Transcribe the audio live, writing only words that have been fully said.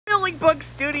Comic Book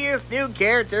Studios New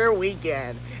Character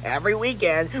Weekend. Every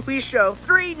weekend, we show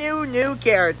 3 new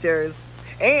characters.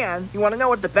 And you want to know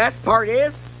what the best part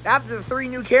is? After the 3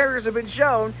 new characters have been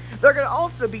shown, they're going to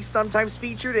also be sometimes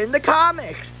featured in the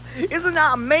comics. Isn't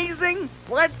that amazing?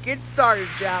 Let's get started,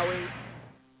 shall we?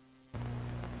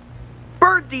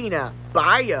 Braden,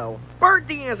 bio.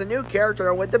 Braden is a new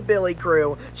character with the Billy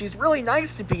crew. She's really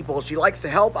nice to people. She likes to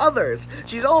help others.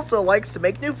 She also likes to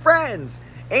make new friends.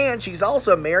 And she's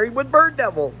also married with Bird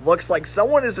Devil. Looks like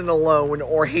someone isn't alone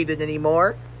or hated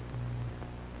anymore.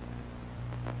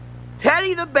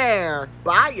 Teddy the Bear,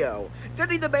 bio.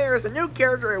 Teddy the Bear is a new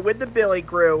character with the Billy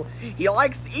crew. He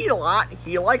likes to eat a lot.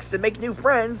 He likes to make new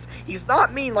friends. He's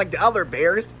not mean like the other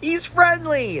bears. He's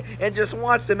friendly and just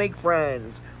wants to make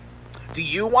friends. Do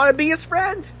you want to be his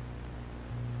friend?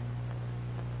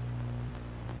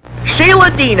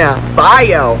 Sheila Dina,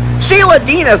 bio. Sheila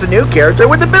Dina is a new character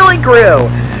with the Billy crew.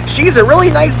 She's a really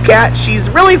nice cat. She's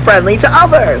really friendly to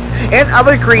others and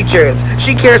other creatures.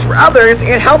 She cares for others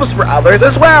and helps for others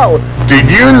as well.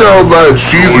 Did you know that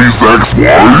she's his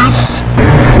ex-wife?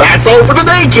 That's all for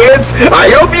today, kids. I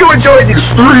hope you enjoyed these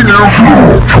 3 new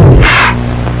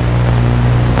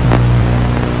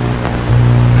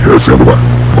Yes, Sandra.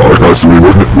 Ага, свои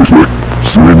можно, вышло.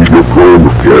 Свои меня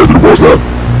кровных, я это важно.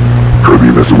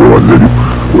 Кровина своего лени.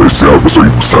 Листья в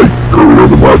своей псай. Кровина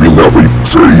на мафии нафи.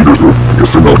 Сейдов. Я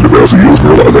сынал для вас и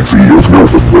южного Алекси и южного.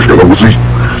 Вышка на музи.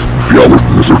 Фиалов.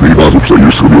 Насухни базу.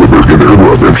 Союз. Субила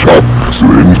Бергена. Адем Шап.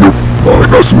 Свои меня.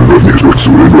 Ага, свои можно.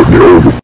 Свои можно.